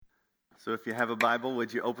So if you have a Bible,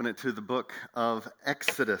 would you open it to the book of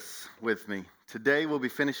Exodus with me? Today we'll be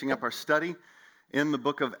finishing up our study in the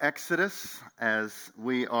book of Exodus as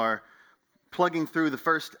we are plugging through the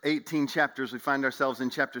first 18 chapters. We find ourselves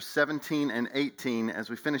in chapters 17 and 18 as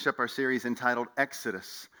we finish up our series entitled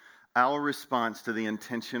Exodus, Our Response to the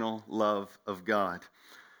Intentional Love of God.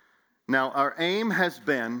 Now, our aim has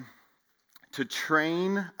been to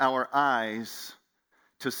train our eyes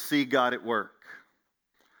to see God at work.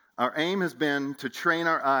 Our aim has been to train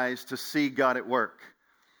our eyes to see God at work.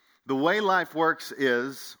 The way life works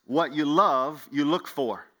is what you love, you look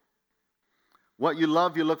for. What you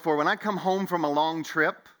love, you look for. When I come home from a long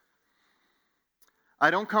trip,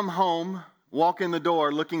 I don't come home, walk in the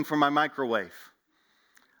door looking for my microwave.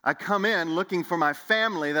 I come in looking for my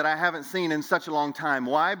family that I haven't seen in such a long time.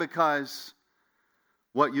 Why? Because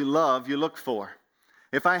what you love, you look for.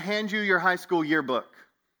 If I hand you your high school yearbook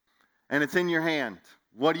and it's in your hand,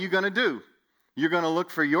 what are you going to do? You're going to look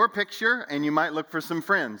for your picture and you might look for some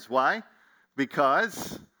friends. Why?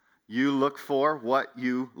 Because you look for what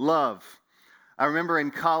you love. I remember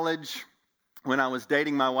in college when I was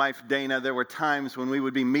dating my wife, Dana, there were times when we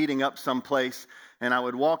would be meeting up someplace and I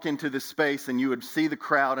would walk into this space and you would see the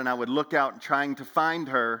crowd and I would look out trying to find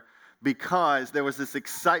her because there was this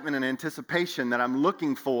excitement and anticipation that I'm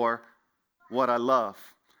looking for what I love.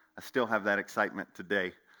 I still have that excitement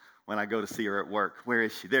today. When I go to see her at work. Where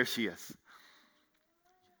is she? There she is.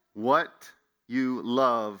 What you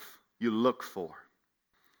love, you look for.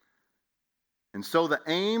 And so the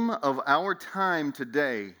aim of our time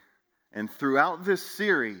today and throughout this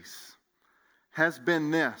series has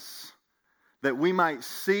been this, that we might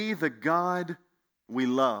see the God we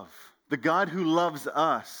love, the God who loves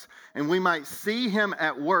us, and we might see Him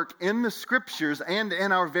at work in the Scriptures and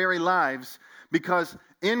in our very lives, because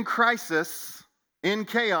in crisis, in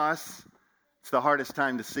chaos, it's the hardest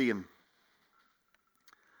time to see Him.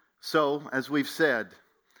 So, as we've said,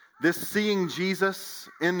 this seeing Jesus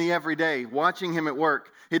in the everyday, watching Him at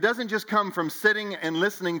work, it doesn't just come from sitting and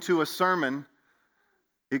listening to a sermon.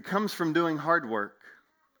 It comes from doing hard work.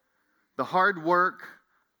 The hard work,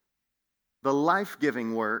 the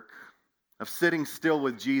life-giving work of sitting still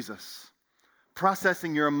with Jesus,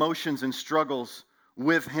 processing your emotions and struggles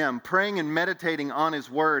with Him, praying and meditating on His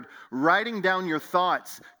Word, writing down your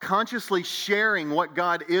thoughts, consciously sharing what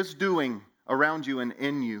God is doing around you and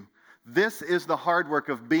in you. This is the hard work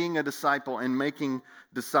of being a disciple and making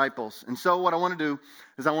disciples. And so what I want to do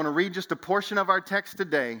is I want to read just a portion of our text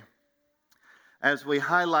today as we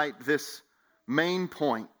highlight this main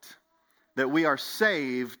point, that we are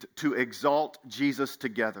saved to exalt Jesus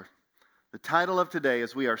together. The title of today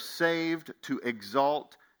is We Are Saved to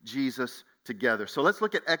Exalt Jesus Together. So let's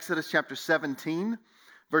look at Exodus chapter 17,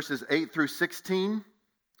 verses 8 through 16.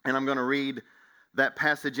 And I'm going to read that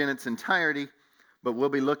passage in its entirety, but we'll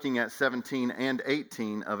be looking at 17 and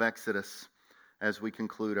 18 of Exodus as we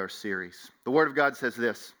conclude our series. The Word of God says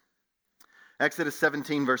this, Exodus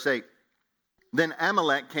 17, verse 8. Then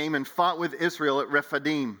Amalek came and fought with Israel at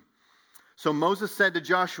Rephidim. So Moses said to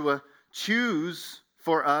Joshua, choose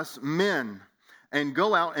for us men and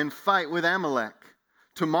go out and fight with Amalek.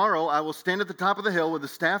 Tomorrow I will stand at the top of the hill with the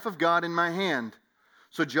staff of God in my hand.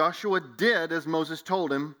 So Joshua did as Moses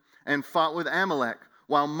told him and fought with Amalek,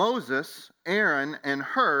 while Moses, Aaron, and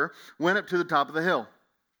Hur went up to the top of the hill.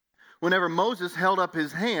 Whenever Moses held up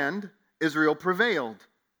his hand, Israel prevailed.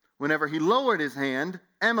 Whenever he lowered his hand,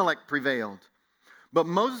 Amalek prevailed. But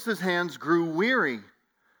Moses' hands grew weary.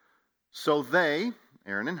 So they,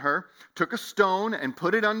 Aaron and Hur, took a stone and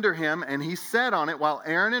put it under him, and he sat on it while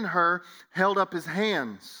Aaron and Hur held up his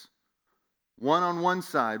hands, one on one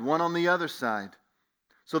side, one on the other side,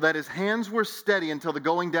 so that his hands were steady until the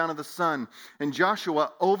going down of the sun. And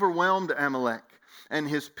Joshua overwhelmed Amalek and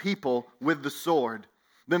his people with the sword.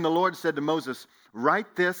 Then the Lord said to Moses,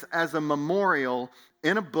 write this as a memorial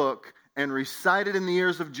in a book and recite it in the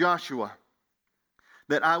ears of Joshua,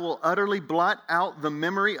 that I will utterly blot out the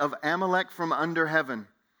memory of Amalek from under heaven.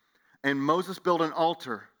 And Moses built an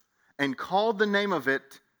altar and called the name of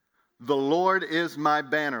it, The Lord is my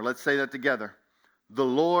banner. Let's say that together. The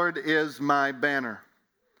Lord is my banner.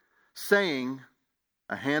 Saying,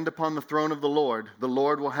 a hand upon the throne of the Lord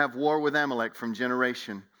will have war with Amalek from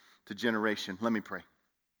generation to generation. Let me pray.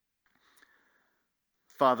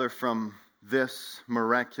 Father, from this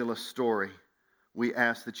miraculous story, we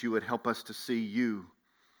ask that you would help us to see you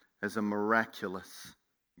as a miraculous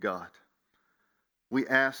God. We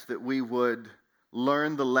ask that we would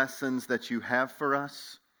learn the lessons that you have for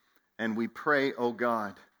us, and we pray, oh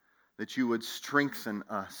God, that you would strengthen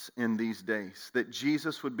us in these days, that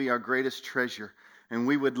Jesus would be our greatest treasure, and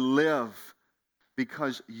we would live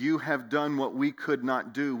because you have done what we could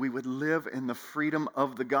not do. We would live in the freedom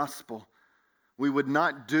of the gospel. We would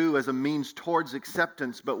not do as a means towards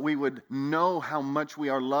acceptance, but we would know how much we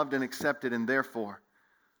are loved and accepted, and therefore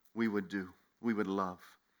we would do. We would love.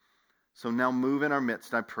 So now move in our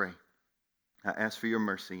midst, I pray. I ask for your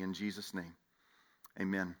mercy in Jesus' name.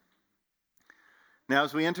 Amen. Now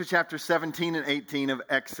as we enter chapter 17 and 18 of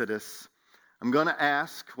Exodus, I'm going to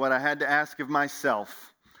ask what I had to ask of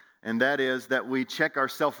myself, and that is that we check our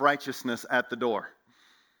self-righteousness at the door.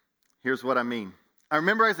 Here's what I mean. I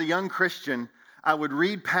remember as a young Christian, I would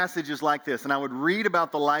read passages like this, and I would read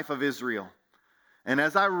about the life of Israel. And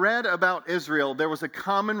as I read about Israel, there was a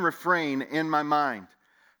common refrain in my mind.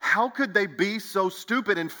 How could they be so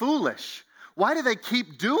stupid and foolish? Why do they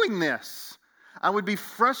keep doing this? I would be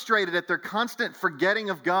frustrated at their constant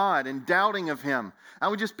forgetting of God and doubting of Him. I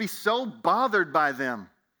would just be so bothered by them.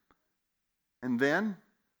 And then,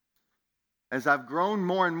 as I've grown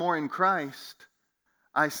more and more in Christ,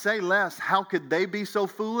 I say less, how could they be so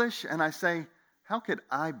foolish? And I say, how could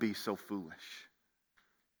I be so foolish?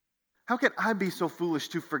 How could I be so foolish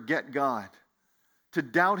to forget God, to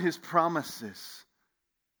doubt His promises,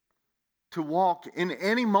 to walk in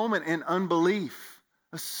any moment in unbelief,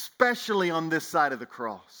 especially on this side of the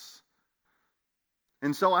cross?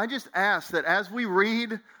 And so I just ask that as we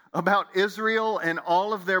read about Israel and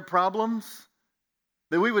all of their problems,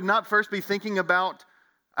 that we would not first be thinking about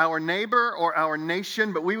our neighbor or our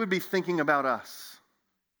nation, but we would be thinking about us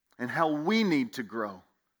and how we need to grow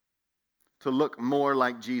to look more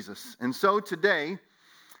like Jesus. And so today,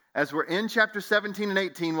 as we're in chapter 17 and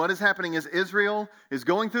 18, what is happening is Israel is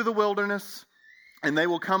going through the wilderness, and they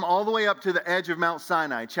will come all the way up to the edge of Mount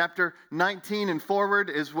Sinai. Chapter 19 and forward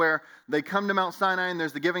is where they come to Mount Sinai, and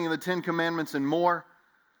there's the giving of the 10 Commandments and more.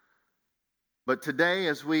 But today,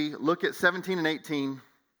 as we look at 17 and 18,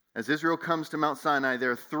 as Israel comes to Mount Sinai,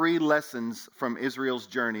 there are 3 lessons from Israel's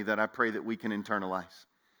journey that I pray that we can internalize.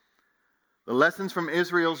 The lessons from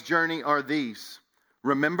Israel's journey are these: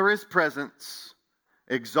 remember His presence,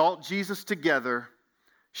 exalt Jesus together,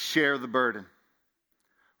 share the burden.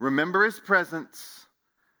 Remember His presence,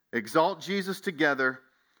 exalt Jesus together,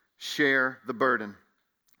 share the burden.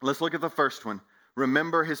 Let's look at the first one.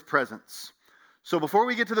 Remember His presence. So before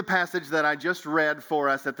we get to the passage that I just read for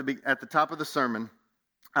us at the top of the sermon,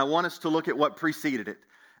 I want us to look at what preceded it.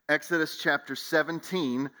 Exodus chapter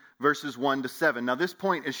 17, verses 1 to 7. Now this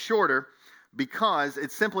point is shorter because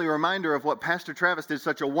it's simply a reminder of what Pastor Travis did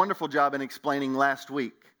such a wonderful job in explaining last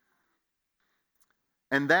week.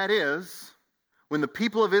 And that is, when the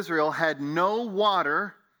people of Israel had no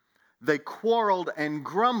water, they quarreled and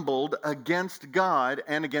grumbled against God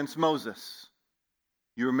and against Moses.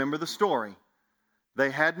 You remember the story. They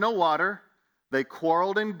had no water. They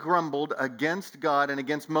quarreled and grumbled against God and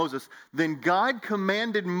against Moses. Then God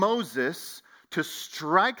commanded Moses to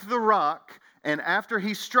strike the rock, and after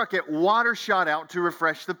he struck it, water shot out to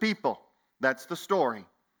refresh the people. That's the story.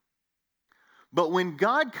 But when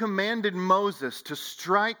God commanded Moses to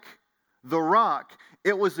strike the rock,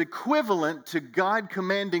 it was equivalent to God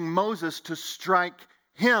commanding Moses to strike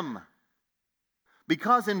him.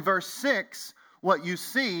 Because in verse 6, what you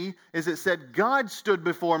see is it said God stood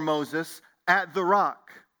before Moses at the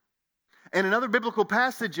rock. And in other biblical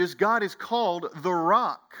passages, God is called the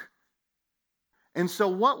rock. And so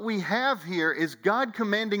what we have here is God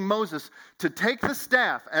commanding Moses to take the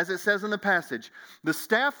staff, as it says in the passage, the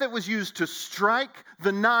staff that was used to strike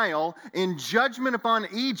the Nile in judgment upon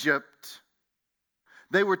Egypt.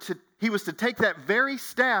 He was to take that very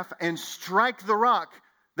staff and strike the rock,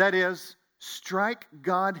 that is, strike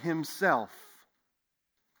God Himself,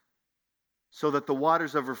 so that the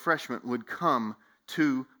waters of refreshment would come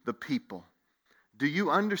to the people. Do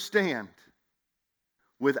you understand?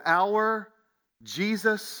 With our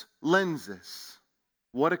Jesus lenses,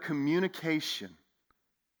 what a communication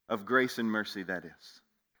of grace and mercy that is.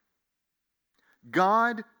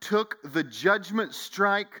 God took the judgment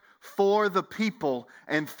strike for the people,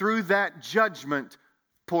 and through that judgment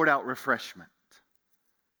poured out refreshment.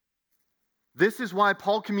 This is why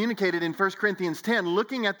Paul communicated in 1 Corinthians 10,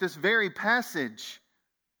 looking at this very passage,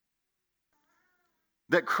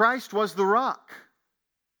 that Christ was the rock.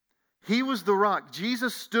 He was the rock.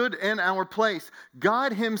 Jesus stood in our place.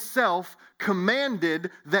 God Himself commanded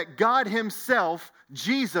that God Himself,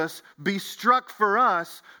 Jesus, be struck for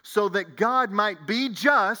us so that God might be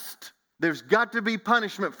just. There's got to be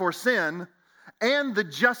punishment for sin. And the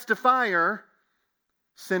justifier,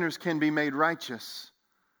 sinners can be made righteous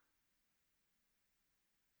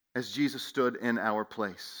as Jesus stood in our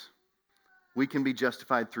place. We can be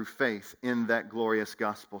justified through faith in that glorious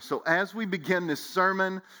gospel. So as we begin this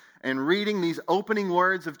sermon, and reading these opening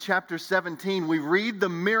words of chapter 17, we read the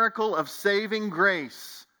miracle of saving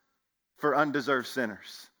grace for undeserved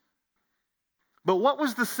sinners. But what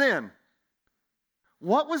was the sin?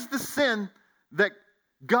 What was the sin that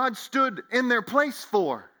God stood in their place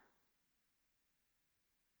for?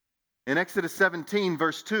 In Exodus 17,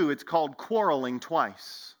 verse 2, it's called quarreling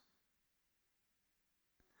twice.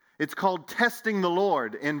 It's called testing the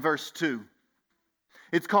Lord in verse 2.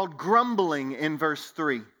 It's called grumbling in verse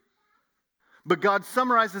 3. But God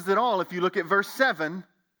summarizes it all. If you look at verse 7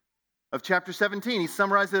 of chapter 17, he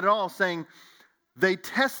summarizes it all saying, they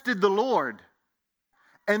tested the Lord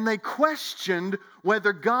and they questioned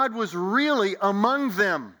whether God was really among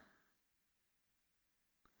them.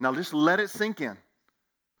 Now just let it sink in.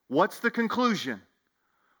 What's the conclusion?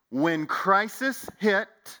 When crisis hit,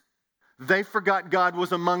 they forgot God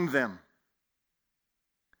was among them.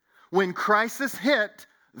 When crisis hit,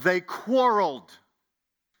 they quarreled.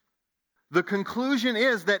 The conclusion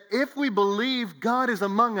is that if we believe God is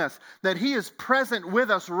among us, that He is present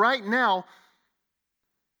with us right now,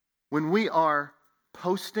 when we are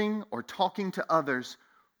posting or talking to others,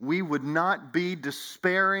 we would not be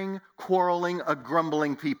despairing, quarreling, a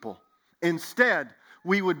grumbling people. Instead,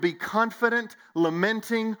 we would be confident,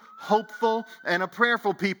 lamenting, hopeful, and a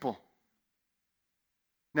prayerful people.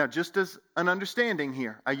 Now, just as an understanding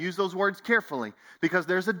here, I use those words carefully because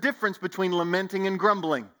there's a difference between lamenting and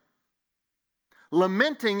grumbling.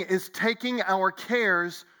 Lamenting is taking our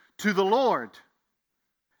cares to the Lord.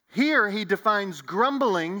 Here he defines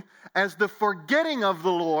grumbling as the forgetting of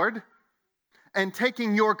the Lord and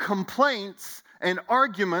taking your complaints and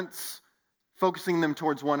arguments, focusing them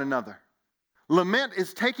towards one another. Lament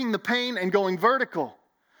is taking the pain and going vertical.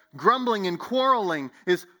 Grumbling and quarreling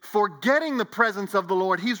is forgetting the presence of the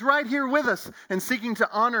Lord. He's right here with us and seeking to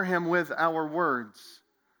honor Him with our words.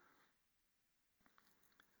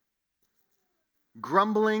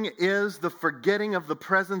 Grumbling is the forgetting of the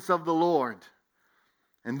presence of the Lord.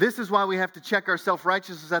 And this is why we have to check our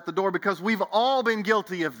self-righteousness at the door, because we've all been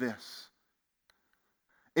guilty of this.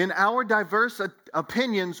 In our diverse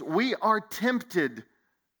opinions, we are tempted.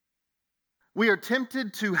 We are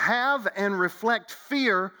tempted to have and reflect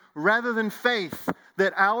fear rather than faith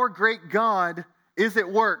that our great God is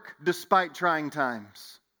at work despite trying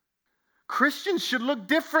times. Christians should look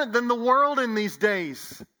different than the world in these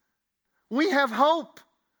days. We have hope.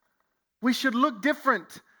 We should look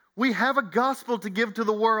different. We have a gospel to give to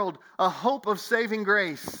the world, a hope of saving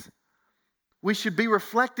grace. We should be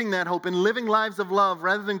reflecting that hope and living lives of love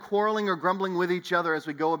rather than quarreling or grumbling with each other as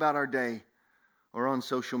we go about our day or on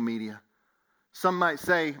social media. Some might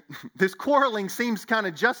say, this quarreling seems kind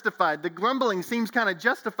of justified. The grumbling seems kind of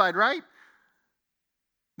justified, right?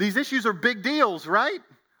 These issues are big deals, right?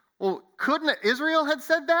 Well, couldn't Israel had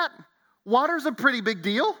said that? Water's a pretty big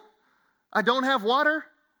deal. I don't have water.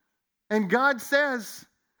 And God says,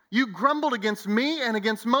 you grumbled against me and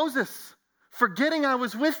against Moses, forgetting I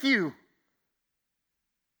was with you.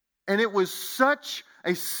 And it was such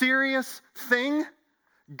a serious thing,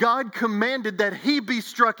 God commanded that He be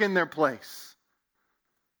struck in their place.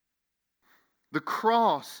 The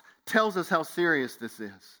cross tells us how serious this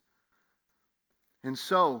is. And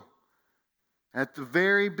so, at the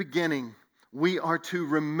very beginning, we are to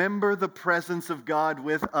remember the presence of God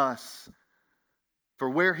with us. For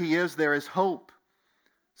where He is, there is hope.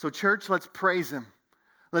 So church, let's praise Him.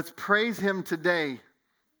 Let's praise Him today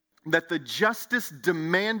that the justice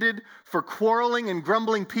demanded for quarreling and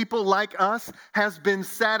grumbling people like us has been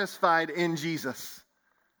satisfied in Jesus.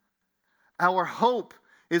 Our hope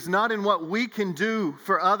is not in what we can do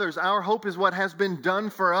for others. Our hope is what has been done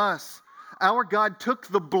for us. Our God took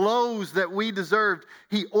the blows that we deserved.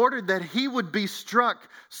 He ordered that He would be struck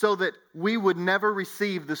so that we would never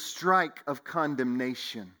receive the strike of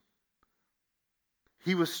condemnation.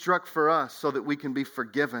 He was struck for us so that we can be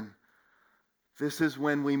forgiven. This is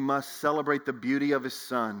when we must celebrate the beauty of His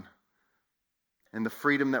Son and the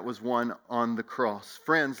freedom that was won on the cross.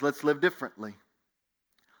 Friends, let's live differently.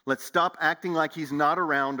 Let's stop acting like He's not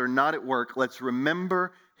around or not at work. Let's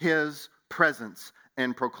remember His presence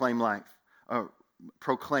and proclaim life.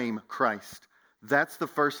 Proclaim Christ. That's the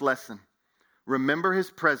first lesson. Remember His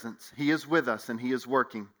presence. He is with us and He is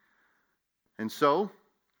working. And so,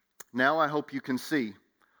 now I hope you can see.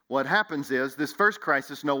 What happens is, this first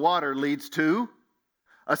crisis, no water, leads to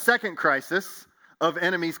a second crisis of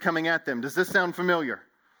enemies coming at them. Does this sound familiar?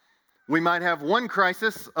 We might have one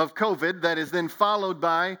crisis of COVID that is then followed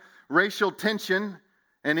by racial tension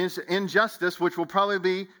and injustice, which will probably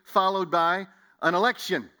be followed by an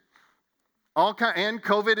election. And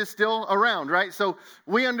COVID is still around, right? So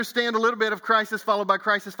we understand a little bit of crisis followed by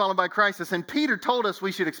crisis followed by crisis. And Peter told us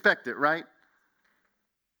we should expect it, right?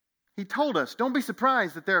 He told us, don't be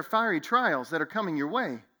surprised that there are fiery trials that are coming your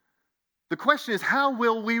way. The question is, how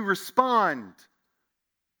will we respond?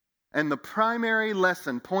 And the primary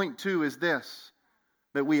lesson, point 2, is this,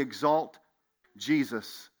 that we exalt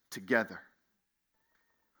Jesus together.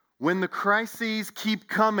 When the crises keep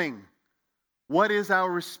coming, what is our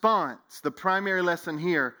response? The primary lesson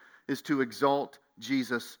here is to exalt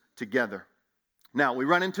Jesus together. Now, we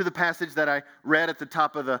run into the passage that I read at the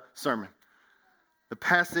top of the sermon. The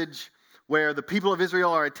passage where the people of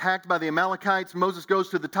Israel are attacked by the Amalekites. Moses goes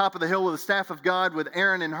to the top of the hill with the staff of God with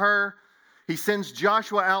Aaron and Hur. He sends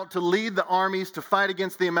Joshua out to lead the armies to fight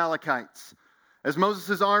against the Amalekites. As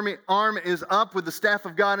Moses' arm is up with the staff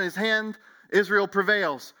of God in his hand, Israel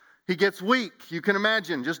prevails. He gets weak. You can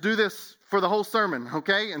imagine. Just do this for the whole sermon,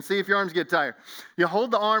 okay? And see if your arms get tired. You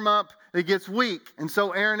hold the arm up, it gets weak. And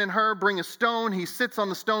so Aaron and Hur bring a stone. He sits on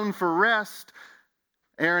the stone for rest.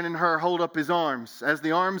 Aaron and Hur hold up his arms. As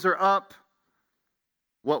the arms are up,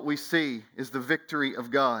 what we see is the victory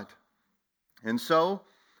of God. And so,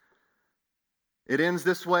 it ends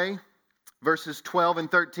this way. Verses 12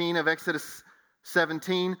 and 13 of Exodus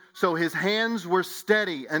 17. So his hands were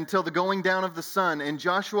steady until the going down of the sun, and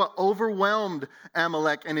Joshua overwhelmed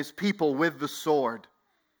Amalek and his people with the sword.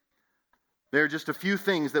 There are just a few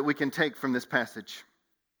things that we can take from this passage.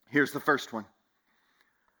 Here's the first one.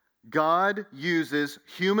 God uses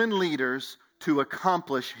human leaders to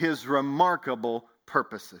accomplish his remarkable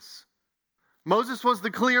purposes. Moses was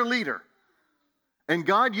the clear leader, and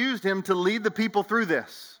God used him to lead the people through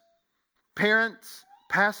this. Parents,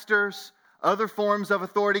 pastors, other forms of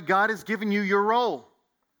authority, God has given you your role.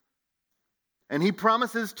 And he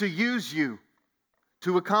promises to use you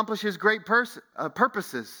to accomplish his great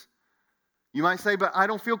purposes. You might say, but I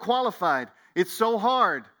don't feel qualified. It's so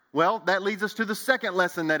hard. Well, that leads us to the second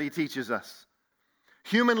lesson that he teaches us.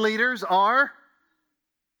 Human leaders are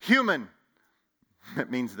human. That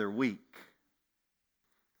means they're weak.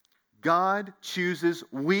 God chooses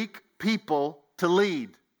weak people to lead.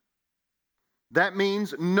 That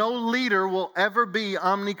means no leader will ever be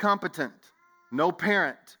omnicompetent. No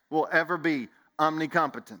parent will ever be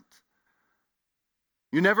omnicompetent.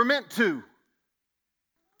 You never meant to.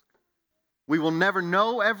 We will never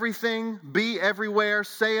know everything, be everywhere,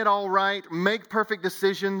 say it all right, make perfect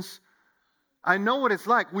decisions. I know what it's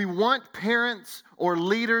like. We want parents or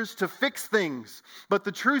leaders to fix things, but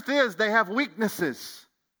the truth is they have weaknesses.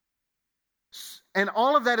 And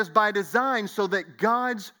all of that is by design so that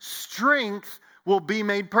God's strength will be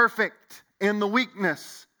made perfect in the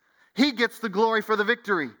weakness. He gets the glory for the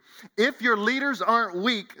victory. If your leaders aren't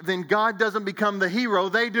weak, then God doesn't become the hero,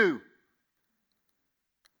 they do.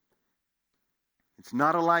 It's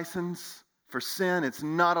not a license for sin. It's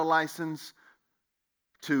not a license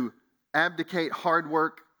to abdicate hard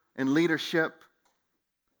work and leadership.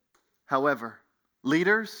 However,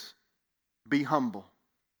 leaders, be humble.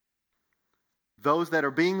 Those that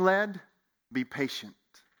are being led, be patient.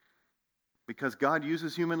 Because God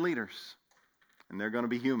uses human leaders. And they're going to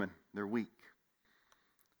be human. They're weak.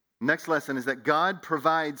 Next lesson is that God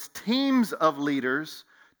provides teams of leaders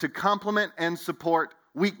to complement and support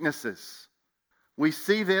weaknesses. We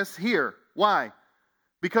see this here. Why?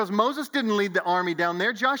 Because Moses didn't lead the army down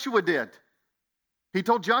there. Joshua did. He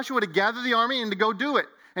told Joshua to gather the army and to go do it.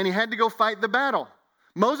 And he had to go fight the battle.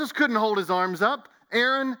 Moses couldn't hold his arms up.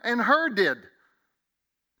 Aaron and Hur did.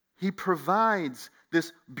 He provides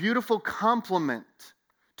this beautiful complement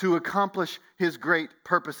to accomplish his great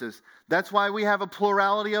purposes. That's why we have a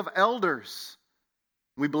plurality of elders.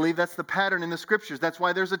 We believe that's the pattern in the scriptures. That's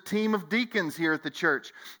why there's a team of deacons here at the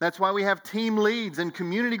church. That's why we have team leads and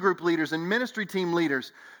community group leaders and ministry team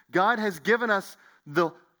leaders. God has given us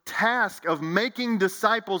the task of making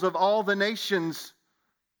disciples of all the nations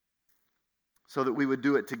so that we would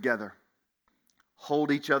do it together.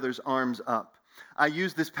 Hold each other's arms up. I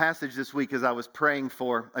used this passage this week as I was praying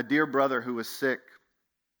for a dear brother who was sick.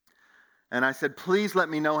 And I said, please let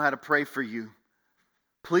me know how to pray for you.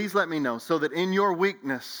 Please let me know so that in your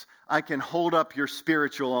weakness, I can hold up your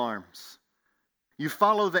spiritual arms. You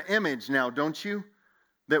follow the image now, don't you?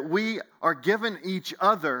 That we are given each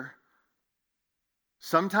other,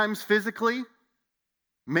 sometimes physically,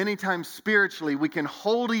 many times spiritually. We can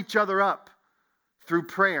hold each other up through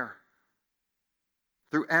prayer,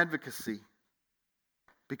 through advocacy,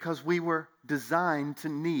 because we were designed to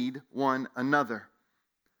need one another.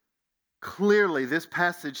 Clearly, this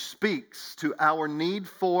passage speaks to our need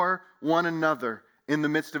for one another in the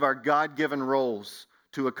midst of our God-given roles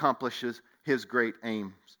to accomplish his great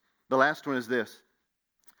aims. The last one is this.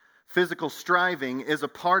 Physical striving is a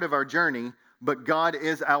part of our journey, but God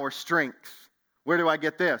is our strength. Where do I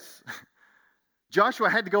get this? Joshua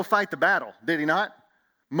had to go fight the battle, did he not?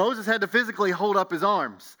 Moses had to physically hold up his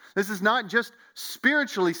arms. This is not just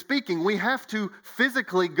spiritually speaking. We have to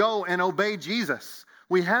physically go and obey Jesus.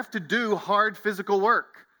 We have to do hard physical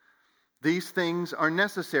work. These things are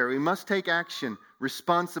necessary. We must take action,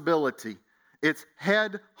 responsibility. It's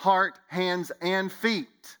head, heart, hands, and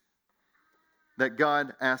feet that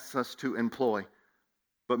God asks us to employ.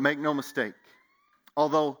 But make no mistake,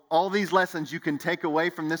 although all these lessons you can take away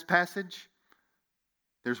from this passage,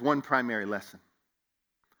 there's one primary lesson.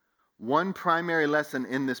 One primary lesson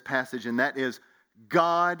in this passage, and that is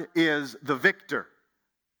God is the victor.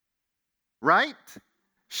 Right?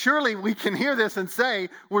 Surely we can hear this and say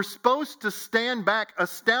we're supposed to stand back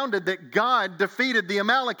astounded that God defeated the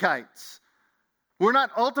Amalekites. We're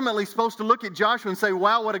not ultimately supposed to look at Joshua and say,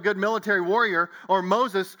 wow, what a good military warrior, or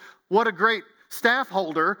Moses, what a great staff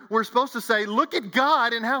holder. We're supposed to say, look at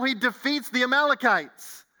God and how he defeats the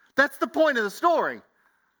Amalekites. That's the point of the story.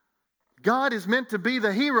 God is meant to be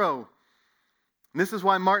the hero. And this is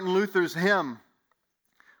why Martin Luther's hymn,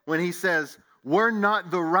 when he says, were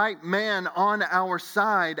not the right man on our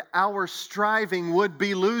side, our striving would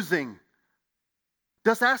be losing.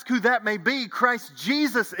 Just ask who that may be. Christ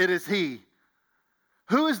Jesus it is he.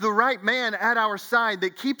 Who is the right man at our side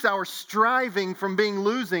that keeps our striving from being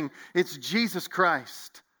losing? It's Jesus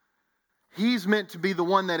Christ. He's meant to be the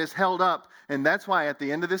one that is held up. And that's why at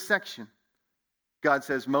the end of this section, God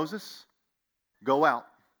says, Moses, go out.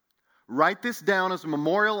 Write this down as a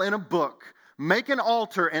memorial in a book. Make an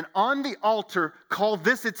altar, and on the altar, call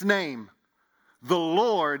this its name. The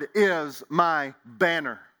Lord is my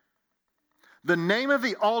banner. The name of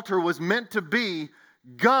the altar was meant to be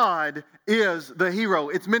God is the hero.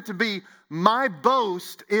 It's meant to be my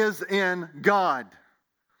boast is in God.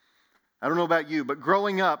 I don't know about you, but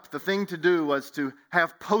growing up, the thing to do was to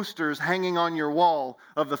have posters hanging on your wall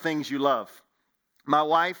of the things you love. My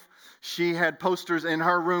wife, she had posters in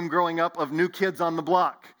her room growing up of New Kids on the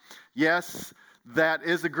Block. Yes, that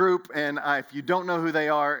is a group, and if you don't know who they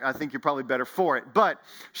are, I think you're probably better for it. But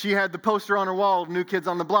she had the poster on her wall of New Kids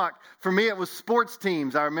on the Block. For me, it was sports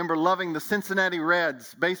teams. I remember loving the Cincinnati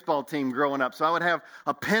Reds baseball team growing up. So I would have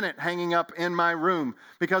a pennant hanging up in my room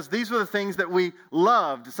because these were the things that we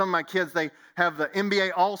loved. Some of my kids, they have the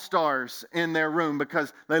NBA All-Stars in their room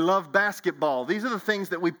because they love basketball. These are the things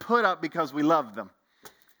that we put up because we love them.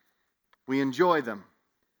 We enjoy them.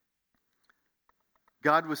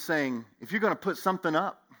 God was saying, if you're going to put something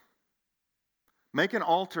up, make an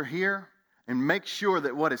altar here and make sure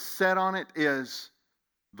that what is said on it is,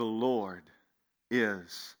 the Lord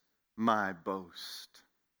is my boast.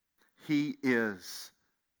 He is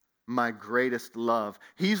my greatest love.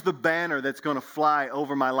 He's the banner that's going to fly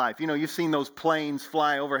over my life. You know, you've seen those planes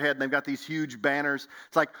fly overhead and they've got these huge banners.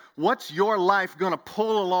 It's like, what's your life going to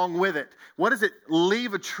pull along with it? What does it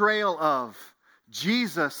leave a trail of?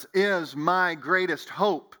 Jesus is my greatest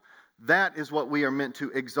hope. That is what we are meant to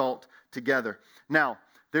exalt together. Now,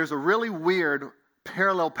 there's a really weird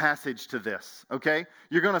parallel passage to this, okay?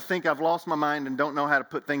 You're going to think I've lost my mind and don't know how to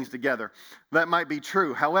put things together. That might be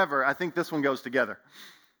true. However, I think this one goes together.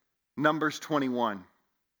 Numbers 21.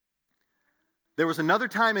 There was another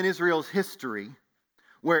time in Israel's history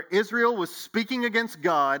where Israel was speaking against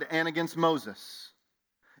God and against Moses.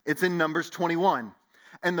 It's in Numbers 21.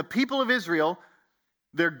 And the people of Israel,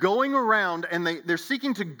 they're going around and they're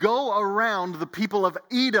seeking to go around the people of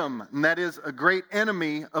Edom, and that is a great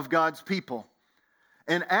enemy of God's people.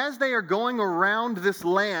 And as they are going around this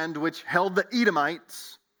land which held the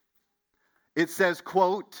Edomites, it says,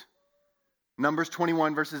 quote, Numbers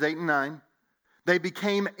 21 verses 8 and 9, they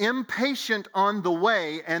became impatient on the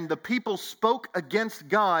way, and the people spoke against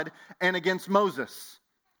God and against Moses.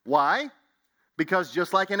 Why? Because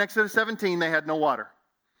just like in Exodus 17, they had no water.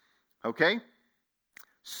 Okay?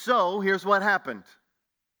 So, here's what happened.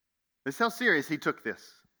 This is how serious he took this.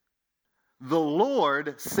 The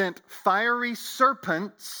Lord sent fiery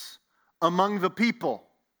serpents among the people,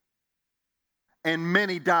 and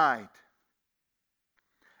many died.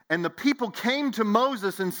 And the people came to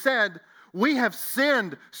Moses and said, we have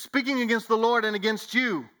sinned, speaking against the Lord and against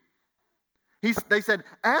you. They said,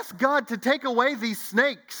 ask God to take away these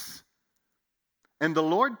snakes. And the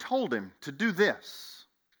Lord told him to do this.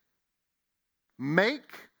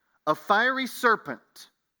 Make a fiery serpent.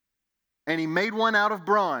 And he made one out of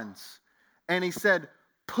bronze. And he said,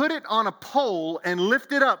 put it on a pole and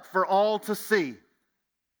lift it up for all to see.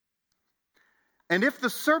 And if the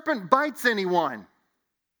serpent bites anyone,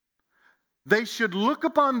 they should look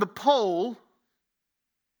upon the pole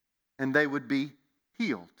and they would be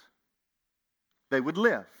healed. They would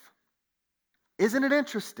live. Isn't it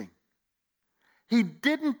interesting? He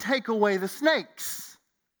didn't take away the snakes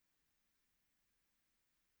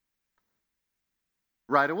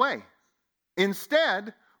right away.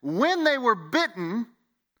 Instead, when they were bitten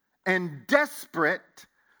and desperate,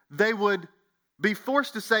 they would be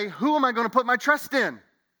forced to say, who am I going to put my trust in?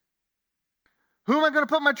 Who am I going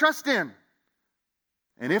to put my trust in?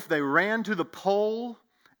 And if they ran to the pole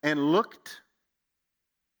and looked,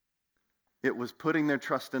 it was putting their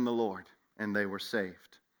trust in the Lord, and they were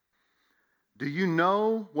saved. Do you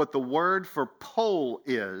know what the word for pole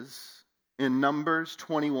is in Numbers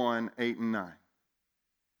 21, 8 and 9?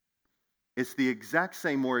 It's the exact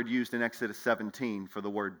same word used in Exodus 17 for the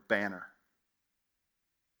word banner.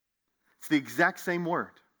 It's the exact same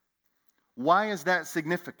word. Why is that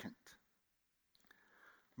significant?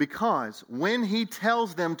 Because when he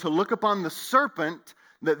tells them to look upon the serpent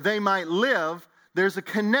that they might live, there's a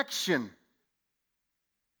connection.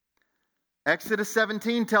 Exodus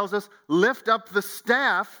 17 tells us, lift up the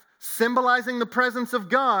staff, symbolizing the presence of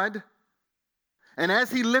God. And as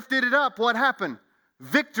he lifted it up, what happened?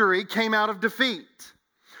 Victory came out of defeat.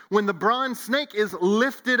 When the bronze snake is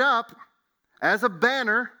lifted up as a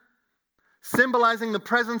banner, symbolizing the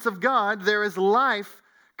presence of God, there is life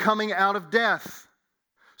coming out of death.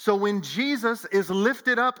 So when Jesus is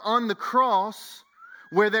lifted up on the cross,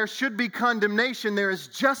 where there should be condemnation, there is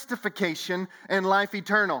justification and life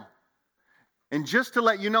eternal. And just to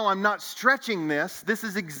let you know, I'm not stretching this. This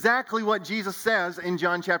is exactly what Jesus says in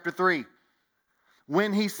John chapter 3.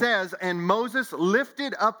 When he says, and Moses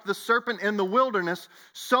lifted up the serpent in the wilderness,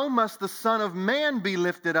 so must the Son of Man be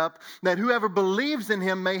lifted up, that whoever believes in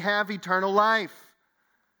him may have eternal life.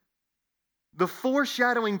 The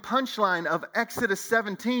foreshadowing punchline of Exodus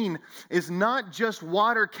 17 is not just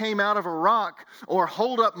water came out of a rock or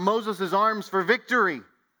hold up Moses' arms for victory.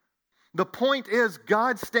 The point is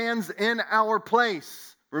God stands in our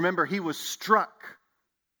place. Remember, he was struck.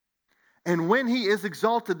 And when he is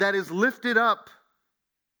exalted, that is lifted up,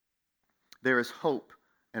 there is hope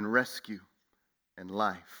and rescue and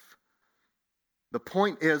life. The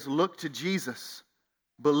point is, look to Jesus.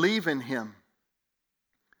 Believe in him.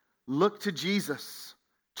 Look to Jesus.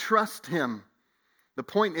 Trust him. The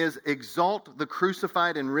point is, exalt the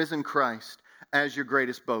crucified and risen Christ as your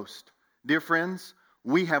greatest boast. Dear friends,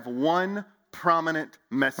 we have one prominent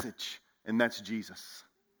message, and that's Jesus.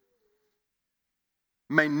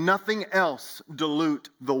 May nothing else dilute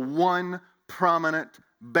the one prominent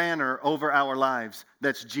banner over our lives.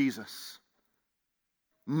 That's Jesus.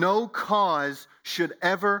 No cause should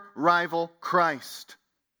ever rival Christ.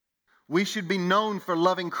 We should be known for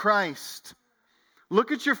loving Christ.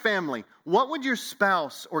 Look at your family. What would your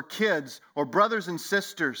spouse or kids or brothers and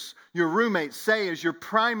sisters, your roommates say is your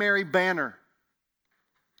primary banner?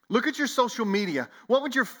 Look at your social media. What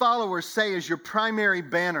would your followers say is your primary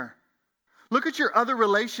banner? Look at your other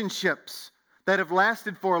relationships that have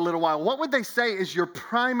lasted for a little while. What would they say is your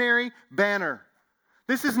primary banner?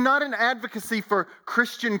 This is not an advocacy for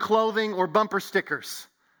Christian clothing or bumper stickers.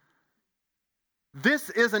 This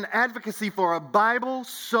is an advocacy for a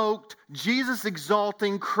Bible-soaked,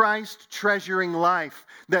 Jesus-exalting, Christ-treasuring life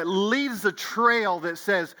that leaves a trail that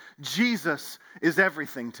says, Jesus is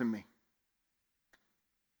everything to me.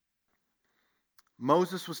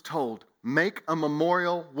 Moses was told, make a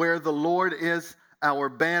memorial where the Lord is our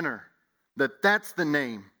banner. That's the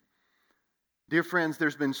name. Dear friends,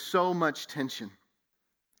 there's been so much tension.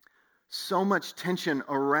 So much tension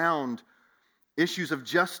around issues of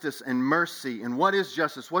justice and mercy. And what is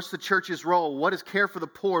justice? What's the church's role? What does care for the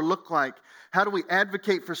poor look like? How do we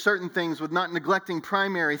advocate for certain things with not neglecting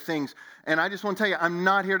primary things? And I just want to tell you, I'm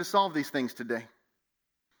not here to solve these things today.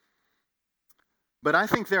 But I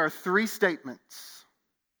think there are three statements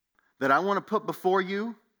that I want to put before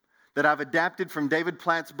you that I've adapted from David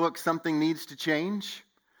Platt's book, Something Needs to Change,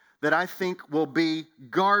 that I think will be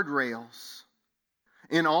guardrails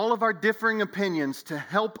in all of our differing opinions to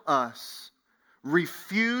help us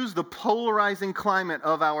refuse the polarizing climate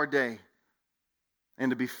of our day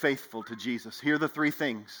and to be faithful to Jesus. Here are the three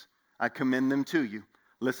things. I commend them to you.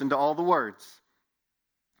 Listen to all the words.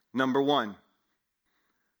 Number one,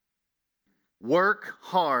 work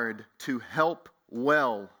hard to help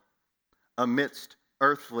well amidst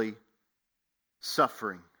earthly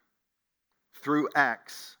suffering through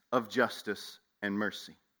acts of justice and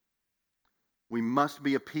mercy. We must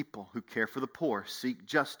be a people who care for the poor, seek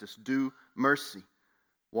justice, do mercy,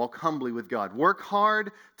 walk humbly with God. Work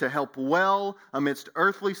hard to help well amidst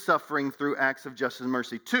earthly suffering through acts of justice and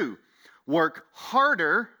mercy. 2, work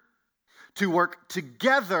harder to work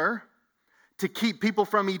together to keep people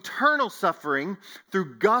from eternal suffering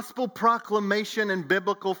through gospel proclamation and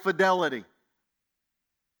biblical fidelity.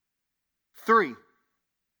 3,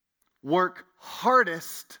 work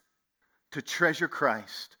hardest to treasure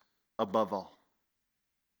Christ above all.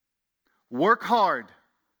 Work hard,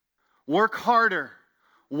 work harder,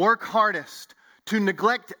 work hardest. To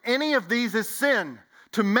neglect any of these is sin.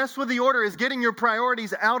 To mess with the order is getting your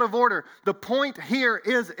priorities out of order. The point here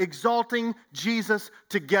is exalting Jesus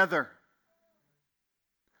together.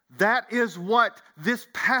 That is what this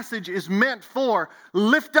passage is meant for.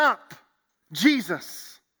 Lift up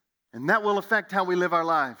Jesus, and that will affect how we live our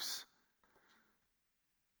lives.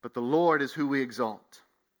 But the Lord is who we exalt,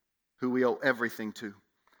 who we owe everything to.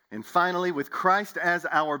 And finally, with Christ as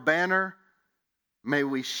our banner, may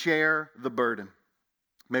we share the burden.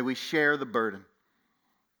 May we share the burden.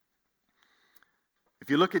 If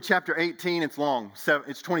you look at chapter 18, it's long.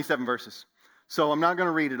 It's 27 verses. So I'm not going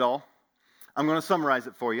to read it all. I'm going to summarize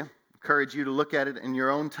it for you. Encourage you to look at it in your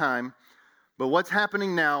own time. But what's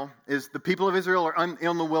happening now is the people of Israel are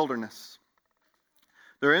in the wilderness.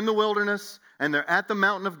 They're in the wilderness, and they're at the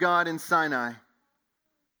mountain of God in Sinai.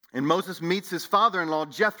 And Moses meets his father-in-law,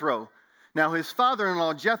 Jethro. Now, his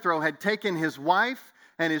father-in-law, Jethro, had taken his wife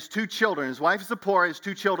and his 2 children. His wife Zipporah, his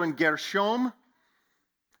 2 children, Gershom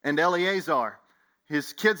and Eleazar.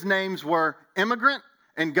 His kids' names were Immigrant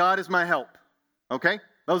and God is my help. Okay?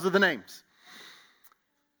 Those are the names.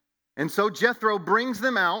 And so Jethro brings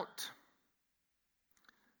them out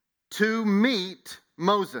to meet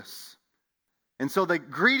Moses. And so they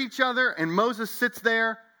greet each other, and Moses sits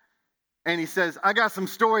there, and he says, I got some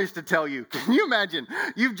stories to tell you. Can you imagine?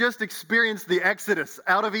 You've just experienced the Exodus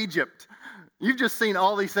out of Egypt. You've just seen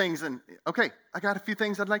all these things, and okay, I got a few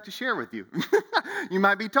things I'd like to share with you. You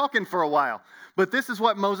might be talking for a while. But this is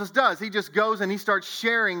what Moses does. He just goes and he starts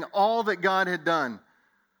sharing all that God had done.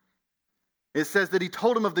 It says that he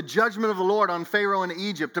told him of the judgment of the Lord on Pharaoh and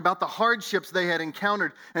Egypt, about the hardships they had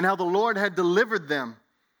encountered, and how the Lord had delivered them.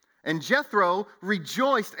 And Jethro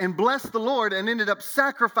rejoiced and blessed the Lord and ended up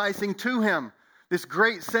sacrificing to him. This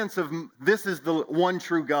great sense of, this is the one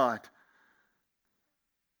true God.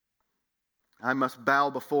 I must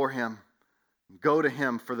bow before him, go to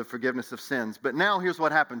him for the forgiveness of sins. But now here's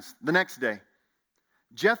what happens the next day.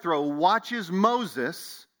 Jethro watches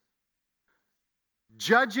Moses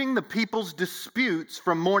judging the people's disputes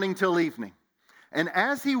from morning till evening. And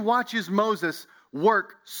as he watches Moses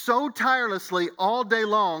work so tirelessly all day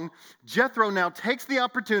long, Jethro now takes the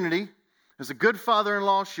opportunity, as a good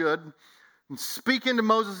father-in-law should, and speak into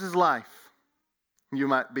Moses' life. You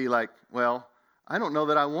might be like, well, I don't know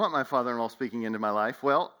that I want my father-in-law speaking into my life.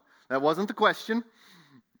 Well, that wasn't the question.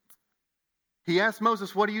 He asked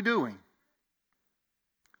Moses, what are you doing?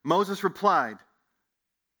 Moses replied,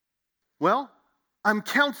 well, I'm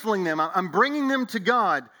counseling them. I'm bringing them to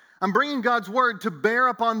God. I'm bringing God's word to bear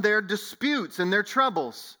upon their disputes and their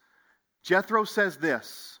troubles. Jethro says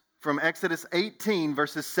this from Exodus 18,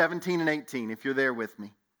 verses 17 and 18, if you're there with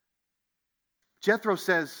me. Jethro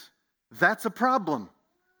says, that's a problem.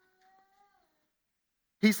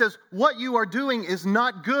 He says, what you are doing is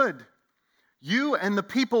not good. You and the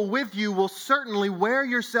people with you will certainly wear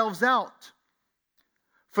yourselves out.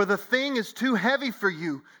 For the thing is too heavy for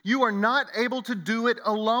you. You are not able to do it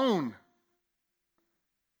alone.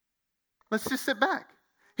 Let's just sit back.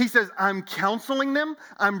 He says, I'm counseling them.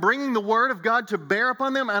 I'm bringing the word of God to bear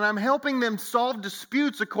upon them. And I'm helping them solve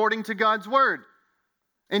disputes according to God's word.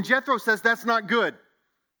 And Jethro says, that's not good.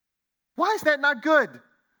 Why is that not good?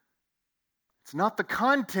 It's not the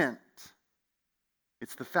content.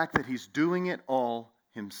 It's the fact that he's doing it all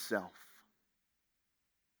himself.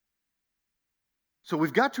 So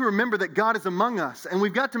we've got to remember that God is among us, and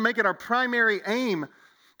we've got to make it our primary aim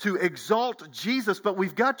to exalt Jesus, but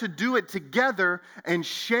we've got to do it together and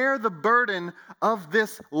share the burden of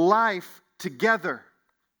this life together.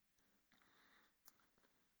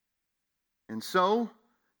 And so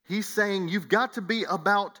he's saying you've got to be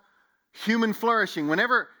about human flourishing.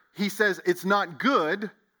 Whenever he says it's not good,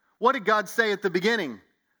 what did God say at the beginning?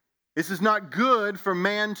 This is not good for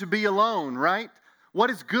man to be alone, right? What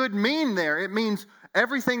does good mean there? It means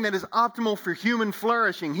everything that is optimal for human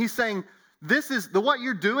flourishing. He's saying what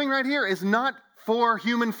you're doing right here is not for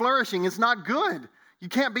human flourishing. It's not good. You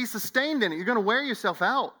can't be sustained in it. You're going to wear yourself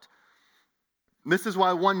out. This is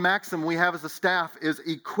why one maxim we have as a staff is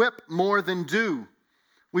equip more than do.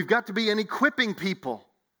 We've got to be an equipping people,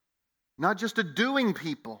 not just a doing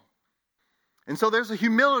people. And so there's a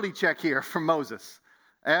humility check here from Moses,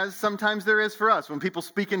 as sometimes there is for us when people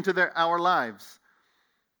speak into our lives.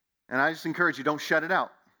 And I just encourage you, don't shut it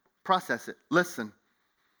out. Process it. Listen.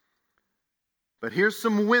 But here's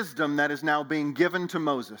some wisdom that is now being given to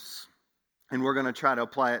Moses, and we're going to try to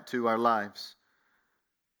apply it to our lives.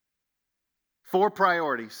 4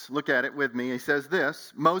 priorities. Look at it with me. He says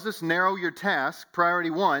this: Moses, narrow your task. Priority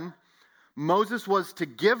 1, Moses was to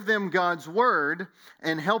give them God's word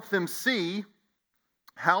and help them see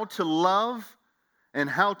how to love and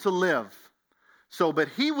how to live. But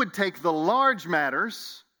he would take the large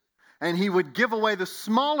matters and he would give away the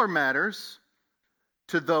smaller matters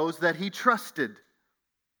to those that he trusted.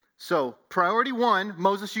 So, priority 1,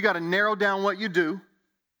 Moses, you got to narrow down what you do.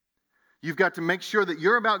 You've got to make sure that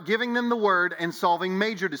you're about giving them the word and solving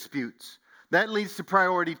major disputes. That leads to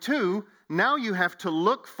priority 2. Now you have to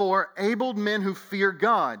look for able men who fear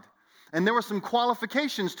God. And there were some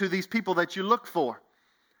qualifications to these people that you look for.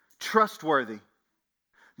 Trustworthy.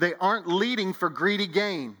 They aren't leading for greedy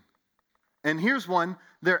gain. And here's one: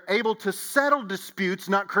 they're able to settle disputes,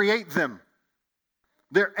 not create them.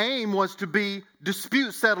 Their aim was to be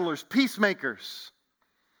dispute settlers, peacemakers.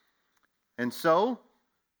 And so,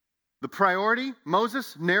 the priority,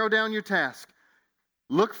 Moses, narrow down your task.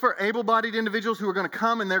 Look for able-bodied individuals who are going to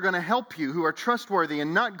come and they're going to help you, who are trustworthy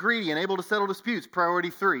and not greedy and able to settle disputes. Priority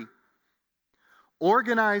 3,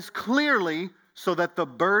 organize clearly so that the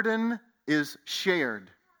burden is shared.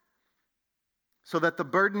 So that the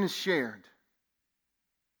burden is shared.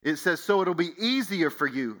 It says, so it'll be easier for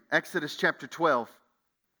you. Exodus chapter 12,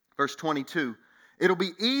 verse 22. It'll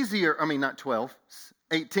be easier,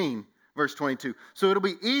 18, verse 22. So it'll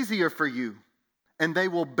be easier for you, and they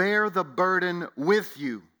will bear the burden with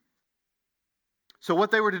you. So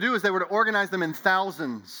what they were to do is they were to organize them in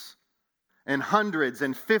thousands and hundreds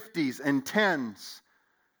and 50s and 10s.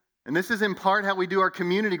 And this is in part how we do our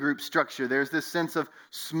community group structure. There's this sense of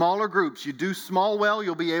smaller groups. You do small well,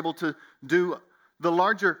 you'll be able to do the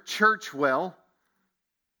larger church well.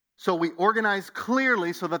 So we organize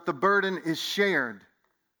clearly so that the burden is shared.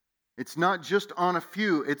 It's not just on a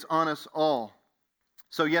few, it's on us all.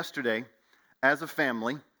 So yesterday, as a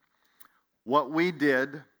family, what we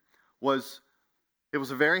did was, it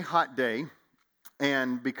was a very hot day,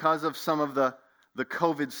 and because of some of the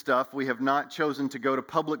COVID stuff, we have not chosen to go to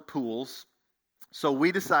public pools. So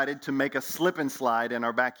we decided to make a slip and slide in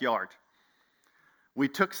our backyard. We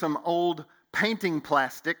took some old painting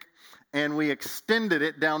plastic and we extended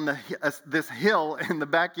it down this hill in the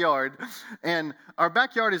backyard. And our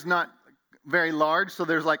backyard is not very large, so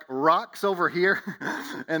there's like rocks over here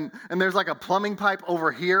and there's like a plumbing pipe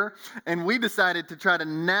over here, and we decided to try to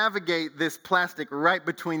navigate this plastic right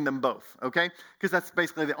between them both, okay? Because that's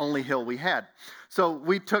basically the only hill we had. So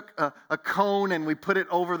we took a cone and we put it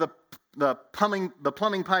over the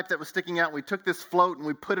plumbing pipe that was sticking out. We took this float and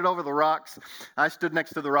we put it over the rocks. I stood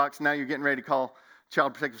next to the rocks. Now you're getting ready to call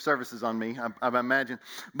Child Protective Services on me, I imagine.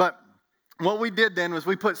 But what we did then was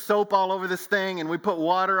we put soap all over this thing and we put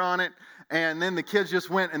water on it. And then the kids just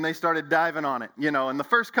went and they started diving on it, And the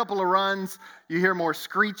first couple of runs, you hear more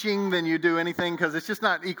screeching than you do anything because it's just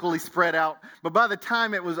not equally spread out. But by the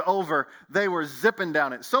time it was over, they were zipping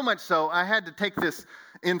down it. So much so, I had to take this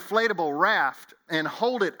inflatable raft and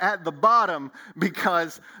hold it at the bottom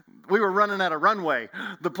because we were running out of runway.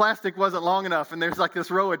 The plastic wasn't long enough, and there's like this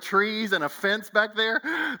row of trees and a fence back there.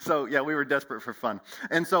 So, yeah, we were desperate for fun.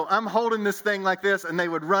 And so I'm holding this thing like this, and they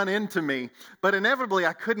would run into me. But inevitably,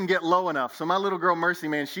 I couldn't get low enough. So my little girl, Mercy,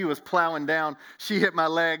 man, she was plowing down. She hit my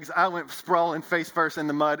legs. I went sprawling face first in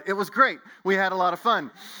the mud. It was great. We had a lot of fun.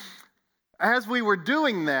 As we were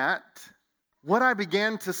doing that, what I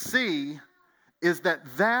began to see is that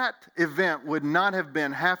event would not have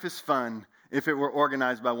been half as fun if it were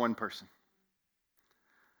organized by one person.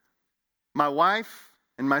 My wife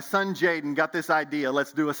and my son Jaden got this idea,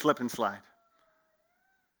 let's do a slip and slide.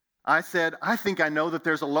 I said, I think I know that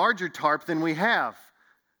there's a larger tarp than we have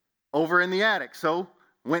over in the attic. So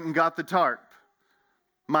went and got the tarp.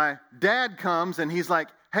 My dad comes and he's like,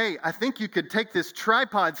 hey, I think you could take this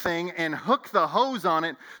tripod thing and hook the hose on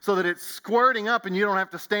it so that it's squirting up and you don't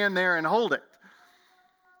have to stand there and hold it.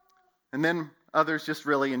 And then others just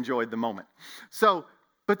really enjoyed the moment.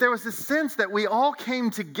 But there was this sense that we all came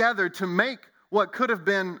together to make what could have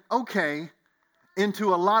been okay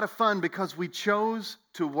into a lot of fun because we chose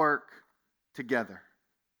to work together.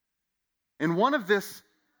 And one of the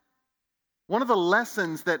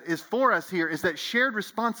lessons that is for us here is that shared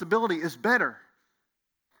responsibility is better.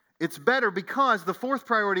 It's better because the 4th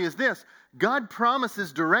priority is this: God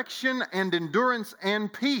promises direction and endurance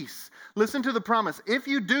and peace. Listen to the promise. If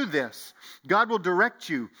you do this, God will direct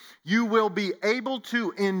you. You will be able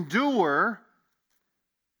to endure,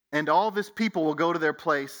 and all this people will go to their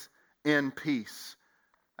place in peace.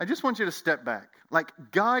 I just want you to step back. Like,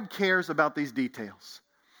 God cares about these details.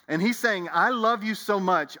 And he's saying, I love you so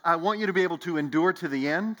much, I want you to be able to endure to the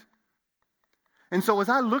end. And so as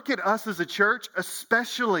I look at us as a church,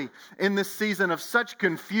 especially in this season of such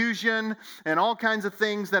confusion and all kinds of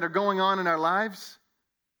things that are going on in our lives,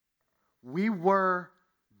 we were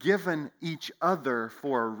given each other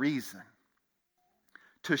for a reason.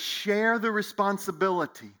 To share the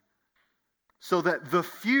responsibility so that the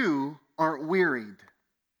few aren't wearied,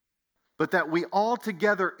 but that we all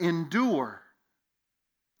together endure.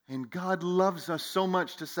 And God loves us so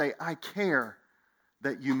much to say, I care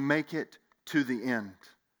that you make it to the end.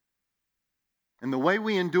 And the way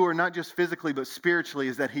we endure, not just physically but spiritually,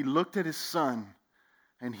 is that he looked at his son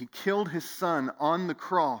and he killed his son on the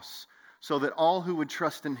cross so that all who would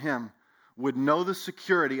trust in him would know the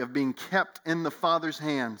security of being kept in the Father's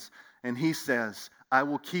hands. And he says, I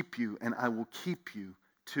will keep you and I will keep you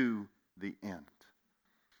to the end.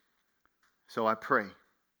 So I pray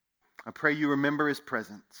you remember his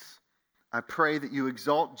presence. I pray that you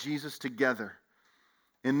exalt Jesus together.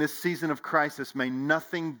 In this season of crisis, may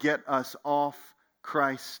nothing get us off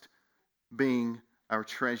Christ being our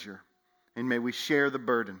treasure. And may we share the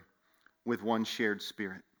burden with one shared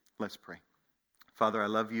spirit. Let's pray. Father, I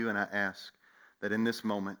love you and I ask that in this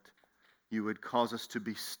moment you would cause us to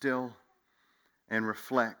be still and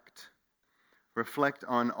reflect. Reflect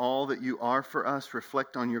on all that you are for us.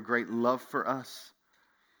 Reflect on your great love for us.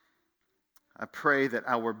 I pray that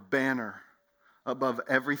our banner above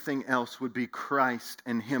everything else would be Christ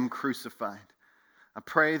and him crucified. I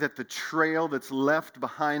pray that the trail that's left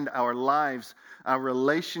behind our lives, our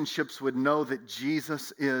relationships would know that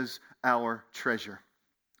Jesus is our treasure.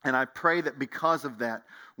 And I pray that because of that,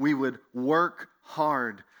 we would work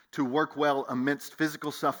hard to work well amidst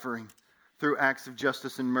physical suffering through acts of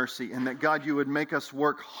justice and mercy. And that, God, you would make us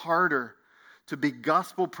work harder to be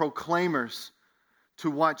gospel proclaimers, to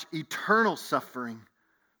watch eternal suffering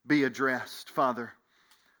be addressed, Father.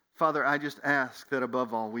 Father, I just ask that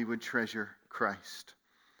above all we would treasure Christ.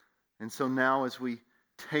 And so now as we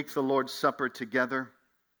take the Lord's Supper together,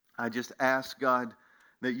 I just ask, God,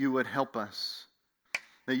 that you would help us.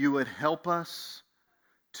 That you would help us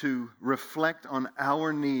to reflect on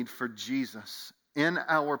our need for Jesus in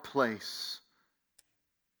our place,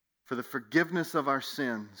 for the forgiveness of our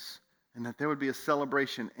sins, and that there would be a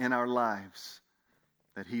celebration in our lives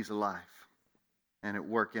that he's alive and at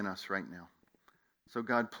work in us right now. So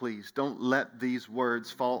God, please, don't let these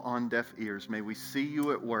words fall on deaf ears. May we see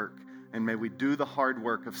you at work, and may we do the hard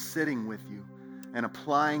work of sitting with you and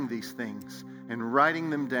applying these things and writing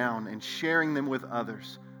them down and sharing them with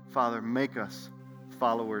others. Father, make us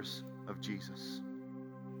followers of Jesus.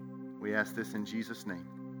 We ask this in Jesus' name.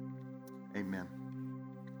 Amen.